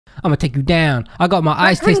I'm gonna take you down. I got my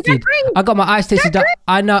eyes green, tested. green. I got my eyes tested.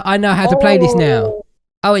 I know how to play this now.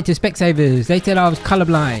 I went to Specsavers. They said I was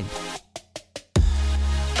colorblind.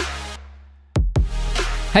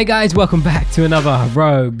 Hey guys, welcome back to another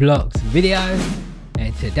Roblox video.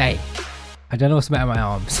 And today, I don't know what's the matter with my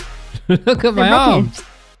arms. Look at my arms.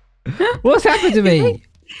 What's happened to me?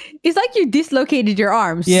 It's like you dislocated your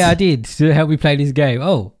arms. Yeah, I did to help me play this game.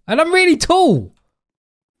 Oh, and I'm really tall.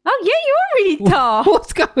 Oh yeah, you are really tall.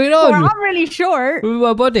 What's going on? Well, I'm really short. With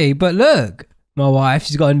my body, but look, my wife,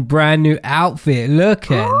 she's got a brand new outfit. Look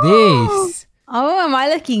at this. Oh, am I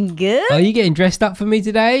looking good? Are you getting dressed up for me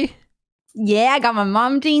today? Yeah, I got my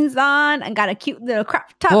mom jeans on. I got a cute little crop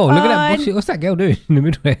top Oh, on. look at that. What's that girl doing in the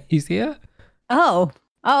middle? You see her? Oh,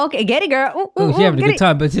 okay. Get it, girl. Ooh, Oh, she's having a good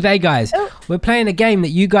time. But today, guys, Ooh. we're playing a game that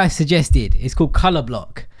you guys suggested. It's called Color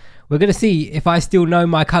Block. We're going to see if I still know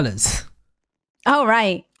my colors. Oh,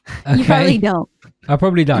 right. Okay? You probably don't. I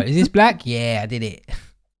probably don't. Is this black? Yeah, I did it.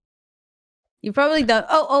 You probably don't.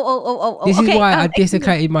 Oh. This okay. is why I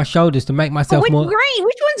desiccated my shoulders to make myself which more... green?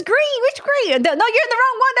 Which one's green? Which green? No, you're in the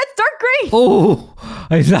wrong one. That's dark green. Oh,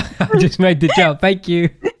 I just made the jump. Thank you.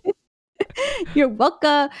 You're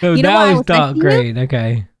welcome. So You know why I now it's was nice dark to you? green.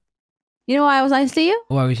 Okay. You know why I was nice to you?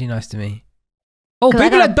 Why was she nice to me? Oh, 'Cause I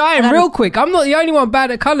people got are a- dying I got a- real quick. I'm not the only one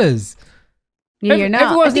bad at colors. Yeah, you're not.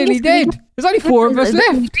 Everyone's I think nearly it's 'cause you- dead. There's only 4 of us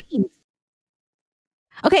left.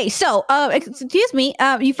 Okay, so excuse me,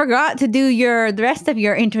 you forgot to do the rest of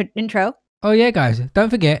your intro. Oh yeah, guys, don't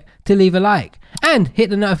forget to leave a like and hit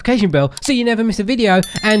the notification bell so you never miss a video,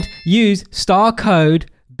 and use star code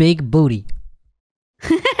Big Booty.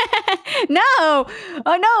 No, oh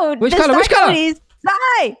no. Which the color? star Which color? code is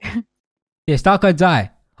Zai. Yeah, star code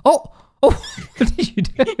Zai. Oh, what did you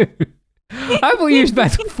do? I thought you was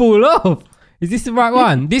about to fall off. Is this the right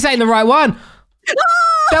one? This ain't the right one.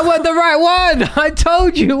 That wasn't the right one. I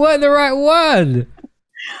told you it wasn't the right one.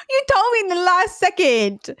 You told me in the last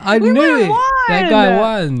second. I We knew would've it. won. That guy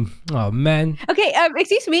won. Oh man. Okay,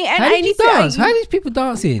 excuse me, and How I did you need to. dance? How are these people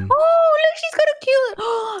dancing? Oh, look, she's got a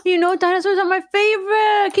cute. You know, dinosaurs are my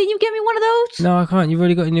favorite. Can you get me one of those? No, I can't. You've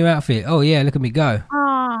already got a new outfit. Oh yeah, look at me go.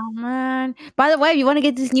 Oh man! By the way, if you want to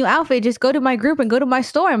get this new outfit, just go to my group and go to my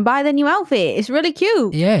store and buy the new outfit. It's really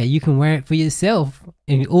cute. Yeah, you can wear it for yourself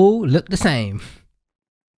and you all look the same.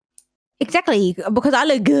 Exactly, because I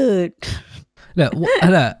look good. Look,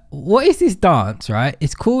 look, what is this dance, right?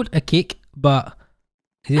 It's called a kick, but...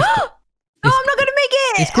 No, I'm not gonna make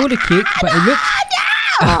it. It's called a kick, but it looks...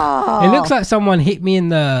 No! It looks like someone hit me in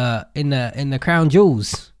the crown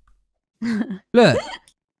jewels. Look,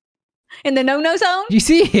 In the no-no zone. you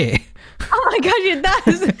see it? Oh my gosh, it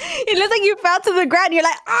does. It looks like you fell to the ground. You're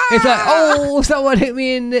like, ah! It's like, oh, someone hit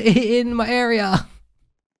me in my area.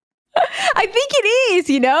 I think it is.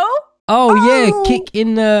 You know? Oh, yeah, Oh. kick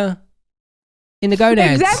in the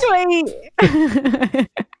gonads. Exactly.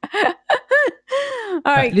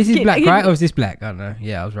 All right. This is get- black, get- right? Or is this black? I don't know.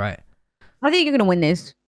 Yeah, I was right. I think you're gonna win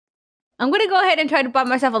this. I'm gonna go ahead and try to buy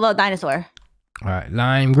myself a little dinosaur All right,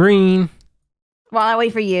 lime green. while I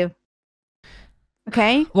wait for you.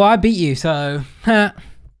 Okay. Well, I beat you, so... huh.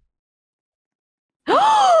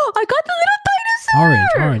 I got the little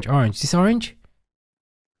dinosaur. Orange. Is this orange?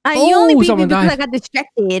 You only Oh, beat me someone because died. I got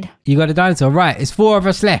distracted. You got a dinosaur. Right, it's 4 of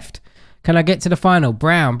us left. Can I get to the final?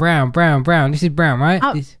 Brown. This is brown, right?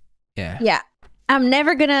 Oh. Yeah. Yeah. I'm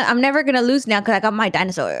never gonna lose now because I got my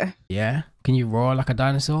dinosaur. Yeah? Can you roar like a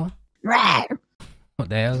dinosaur? Rat. What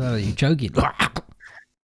the hell are you choking?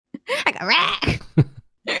 I got rat.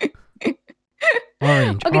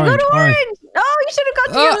 Orange. Okay, go to orange. Oh, you should have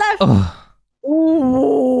gone to your left. Oh.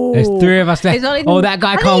 Ooh. There's 3 of us left. There's only- Oh, that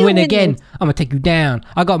guy I can't think you win win again. this. I'm gonna take you down.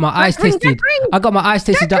 I got my eyes green, tested. green. I got my eyes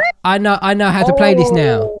tested. I know how to play this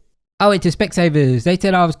now. I went to Specsavers. They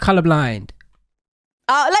said I was colorblind.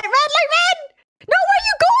 Oh, like red. No, where are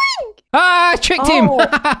you going? Ah, I tricked him.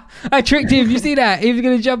 Oh. I tricked him. You see that? He was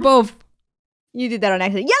gonna jump off. You did that on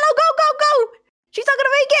accident. Yellow, go. She's not gonna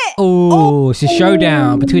make it. Oh, it's a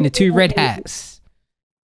showdown between the 2 red hats.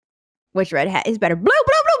 Which red hat is better? Blue,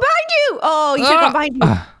 behind you. Oh, you should have gone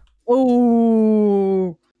behind you.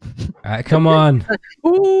 Ooh. All right, come on.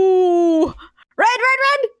 Ooh. Red.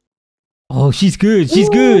 Oh, she's good. She's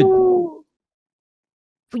good. Ooh.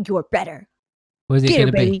 You're better. What is it Get gonna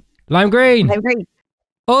her, be? baby. Lime green. I'm great.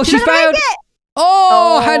 Oh, she She's not gonna failed. make it.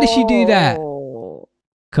 Oh, how did she do that? Oh.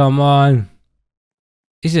 Come on.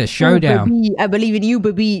 This is a showdown. Oh, baby. I believe in you,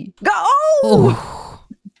 baby. Go. Oh.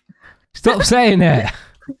 Stop saying that.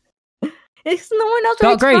 It's no one knows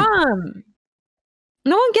where Dark it's green. from.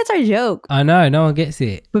 No one gets our joke. I know. No one gets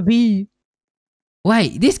it. Baby.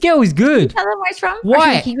 Wait, this girl is good. Tell them where it's from. Or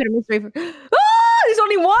Why? should we keep it a mystery? Oh, there's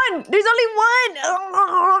only one. one. There's only one.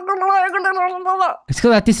 It's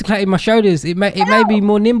because I dislocated my shoulders. It made me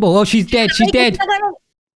more nimble. Oh, she's dead. She's dead.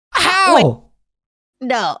 How? Wait.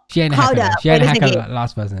 No. She ain't a Hold hacker. up. She ain't a Wait a hacker second. like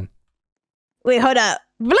last person. Wait, hold up.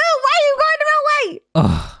 Blue, why are you going the wrong way?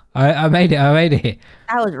 Oh, I made it. I made it.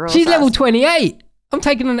 That was real. She's sus. level 28. I'm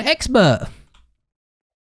taking on an expert.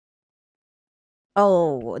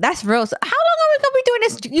 Oh, that's real. How long are we gonna be doing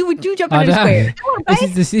this? You jumping I in the know. square? Come on, babe.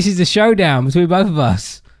 This is a showdown between both of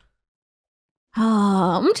us.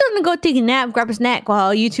 Oh, I'm just gonna go take a nap, grab a snack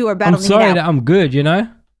while you two are I'm battling sorry it out. that I'm good, you know?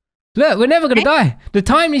 Look, we're never going to die. The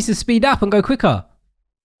time needs to speed up and go quicker.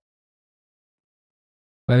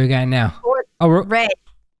 Where are we going now? Oh, Red.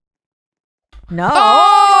 No.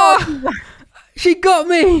 Oh! She got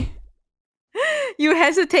me. You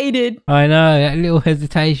hesitated. I know, that little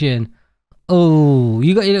hesitation. Oh,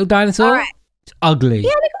 you got your little dinosaur? All right. It's ugly. Yeah,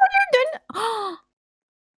 look what you're doing.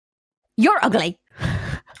 You're ugly.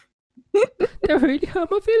 That really hurt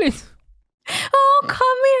my feelings. Oh,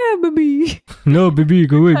 come here, baby. No, baby,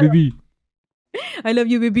 go away, baby. I love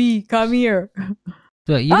you, baby. Come here.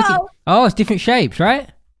 So you look at, oh, it's different shapes, right?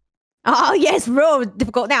 Oh, yes, real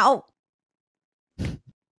difficult now.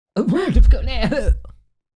 Oh, really difficult now.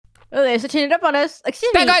 Oh, they're switching it up on us.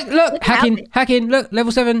 Excuse me. That guy, look, hacking, look,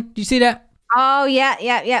 level 7. Do you see that? Oh,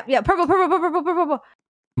 yeah. Purple.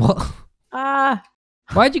 What?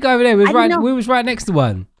 Why'd you go over there? We was right next to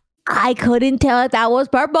one. I couldn't tell if that was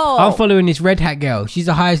purple. I'm following this red hat girl. She's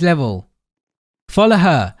the highest level. Follow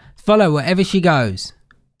her. Follow wherever she goes.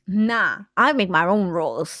 Nah, I make my own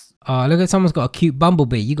rules. Oh, look at someone's got a cute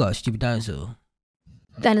bumblebee. You got a stupid dinosaur.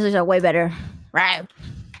 Dinosaurs are way better. Right.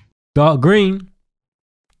 Dark green.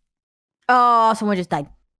 Oh, someone just died.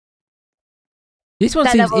 This one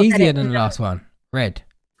That seems level easier said than the last one. Red.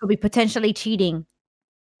 Could be potentially cheating.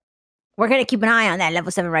 We're going to keep an eye on that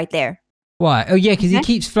level 7 right there. Why? Oh, yeah, because he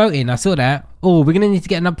keeps floating. I saw that. Oh, we're going to need to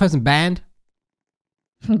get another person banned.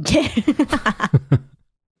 You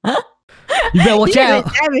better watch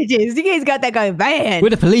out. Savages. You guys got that guy banned. We're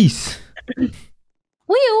the police. Wheel.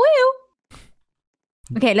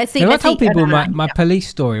 Okay, let's see. Have I Let's told see. people my police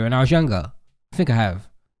story when I was younger? I think I have.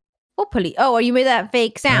 What police? Oh, you made that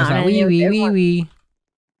fake I was sound. like, wee.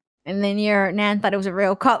 And then your Nan thought it was a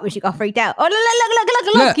real cop when she got freaked out.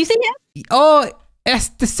 Oh, look. You see him? Oh, that's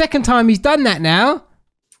the second time he's done that now.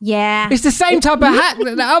 Yeah. It's the same type of hack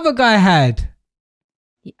that the other guy had.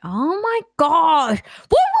 Oh my gosh.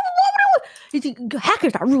 What?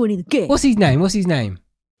 Hackers are ruining the game. What's his name?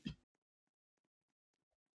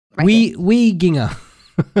 Right Ginger.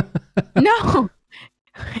 No.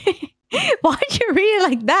 Why'd you read it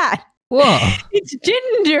like that? What? It's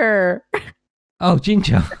Ginger. Oh,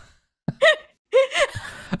 Ginger.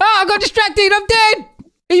 Oh, I got distracted. I'm dead.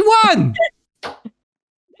 He won.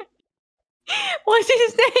 What's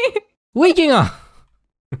his name? Ginger.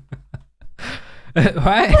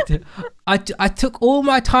 Right? I took all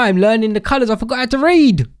my time learning the colours. I forgot how to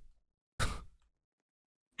read.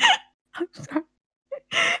 I'm sorry.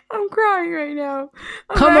 I'm crying right now.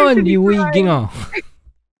 Come on, you wee Ginger.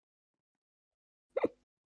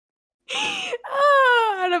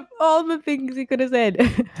 Out of all the things he could have said.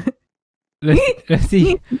 Let's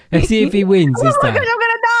see if he wins this time. I'm gonna die.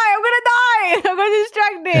 I'm gonna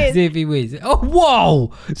distracted. Let's see if he wins. Oh,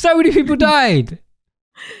 whoa! So many people died.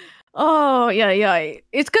 Oh, yeah.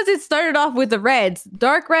 It's because it started off with the reds.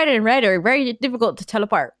 Dark red and red are very difficult to tell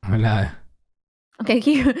apart. I know. Okay,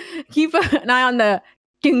 keep an eye on the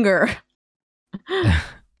Ginger.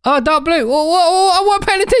 Oh, dark blue. Whoa, I wasn't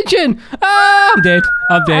paying attention. Ah, I'm dead.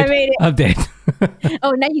 I made it. I'm dead.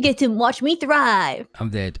 Oh, now you get to watch me thrive. I'm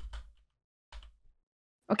dead.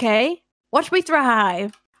 Okay? Watch me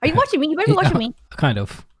thrive. Are you watching me? You better be watching me. Kind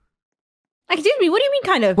of. Excuse me, what do you mean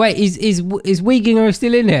kind of? Wait, is Ginger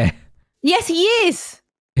still in there? Yes, he is.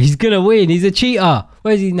 He's gonna win. He's a cheater.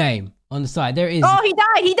 Where's his name? On the side. There it is. Oh, he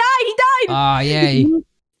died. Ah, yeah.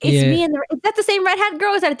 It's me and is that the same red hat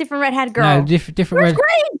girl? Or is that a different red hat girl? No, different Where's red.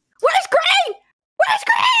 green? Where's green?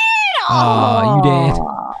 Oh, you dead.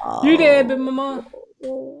 You dead, baby mama.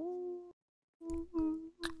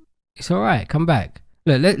 It's all right. Come back.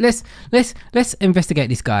 Look, let's investigate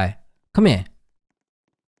this guy. Come here.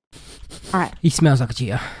 All right. He smells like a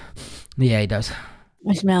cheater. Yeah, he does.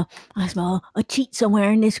 I smell a cheat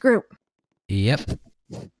somewhere in this group. Yep.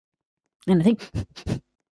 And I think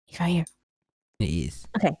he's right here. It is.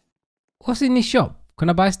 Okay. What's in this shop? Can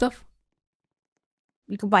I buy stuff?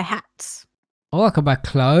 You can buy hats. Oh, I can buy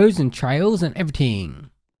clothes and trails and everything.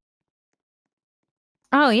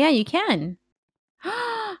 Oh, yeah, you can.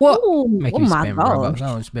 What? Ooh, Make oh me my spend gosh. Robux. I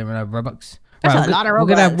want to spend Robux. That's Right, a lot of we're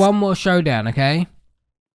going to have Robux. one more showdown, okay?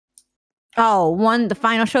 Oh, the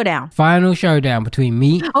final showdown. Final showdown between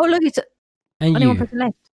me Oh, look, it's and only one you. person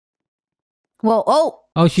left. Well,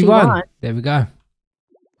 Oh, she won. There we go.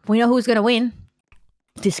 We know who's gonna win.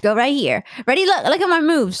 This girl right here. Ready? Look at my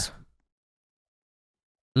moves.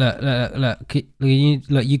 Look.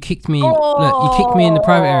 You kicked me. Look, you kicked me in the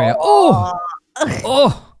private area. Oh,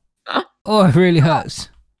 it really hurts.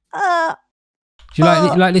 Do you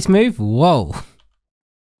like this move? Whoa.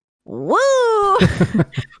 Woo!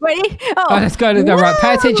 Ready? Oh, let's go. Right,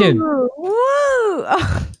 pay attention. Woo!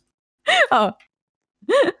 Oh.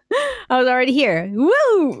 I was already here.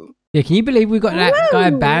 Woo! Yeah, can you believe we got that guy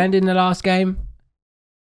banned in the last game?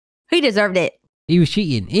 He deserved it. He was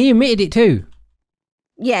cheating. He admitted it too.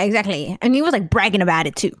 Yeah, exactly. And he was like bragging about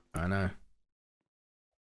it too. I know.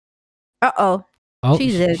 Uh-oh. Oh,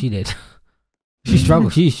 she did. She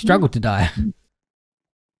struggled. She struggled to die.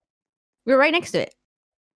 We were right next to it.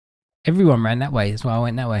 Everyone ran that way. That's why I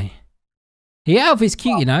went that way. The outfit's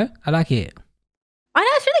cute, you know. I like it. I know,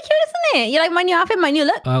 it's really cute, isn't it? You like my new outfit, my new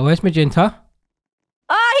look? Where's Magenta?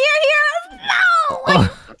 Oh, here. No!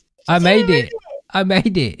 I made it. I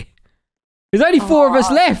made it. There's only 4 of us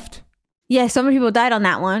left. Yeah, so many people died on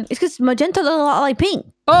that one. It's because Magenta looks a lot like pink.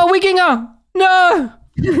 Oh, Wikinger! No!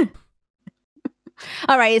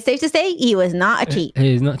 All right, it's safe to say he was not a cheat.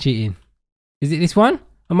 He is not cheating. Is it this one?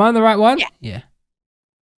 Am I on the right one? Yeah.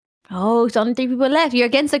 Oh, it's only 3 people left. You're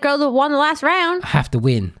against the girl that won the last round. I have to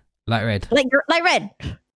win. Light red. Like red.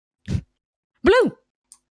 Blue.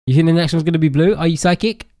 You think the next one's going to be blue? Are you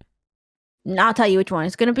psychic? No, I'll tell you which one.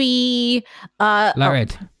 It's going to be... light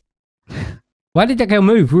red. Why did that girl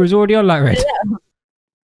move? Who was already on light red?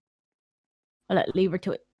 I'll leave her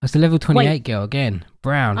to it. That's the level 28 girl again.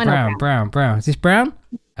 Brown. Is this brown?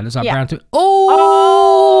 That looks like brown too. Oh!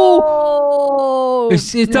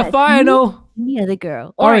 It's the final. Yeah, the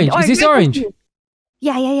girl. Orange. Is this orange?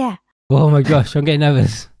 Yeah. Oh my gosh, I'm getting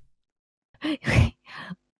nervous. Okay.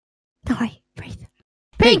 No, wait, breathe.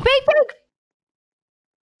 Pink.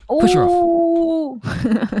 Push her off.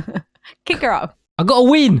 Kick her off. I gotta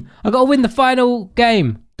win. I gotta win the final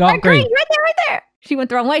game. Dark green. Right there. She went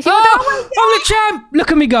the wrong way. I'm the champ.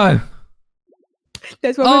 Look at me go.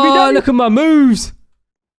 That's what made me done. Look at my moves.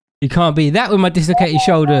 You can't beat that with my dislocated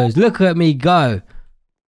shoulders. Look at me go.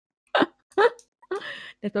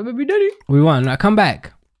 That's what made me done it. We won. Now come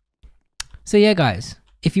back. So yeah, guys,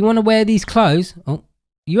 if you want to wear these clothes,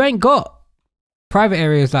 you ain't got private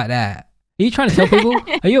areas like that. Are you trying to tell people?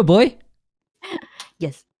 Are you a boy?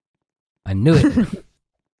 Yes. I knew it.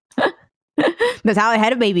 That's how I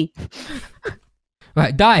had a baby.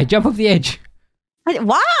 Right, die. Jump off the edge.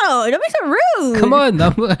 Wow, don't be so rude. Come on.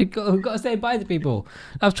 I've got to say bye to people.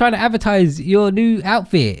 I was trying to advertise your new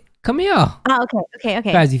outfit. Come here. Oh, okay.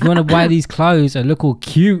 Guys, if you want to buy these clothes and look all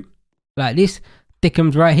cute like this,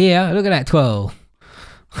 Dickums right here. Look at that 12.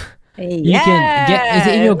 You can get, is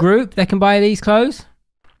it in your group they can buy these clothes?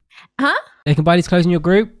 Huh? They can buy these clothes in your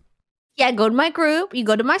group? Yeah, go to my group. You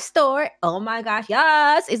go to my store. Oh my gosh,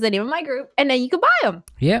 yes, is the name of my group, and then you can buy them.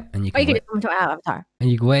 Yep, and you can. Or you can come to our avatar.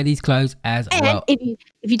 And you can wear these clothes as well. And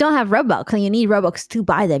if you don't have Robux and you need Robux to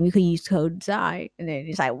buy them, you can use code ZI, and then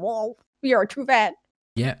it's like, whoa, you're a true fan.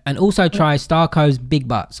 Yeah, and also try Starco's Big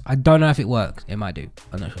Butts. I don't know if it works. It might do.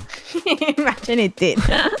 I'm not sure. Imagine it did.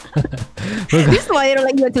 This is why they don't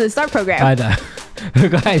let you into the start program. I know.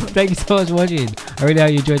 Guys, thank you so much for watching. I really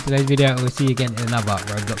hope you enjoyed today's video. We'll see you again in another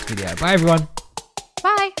Roblox video. Bye, everyone.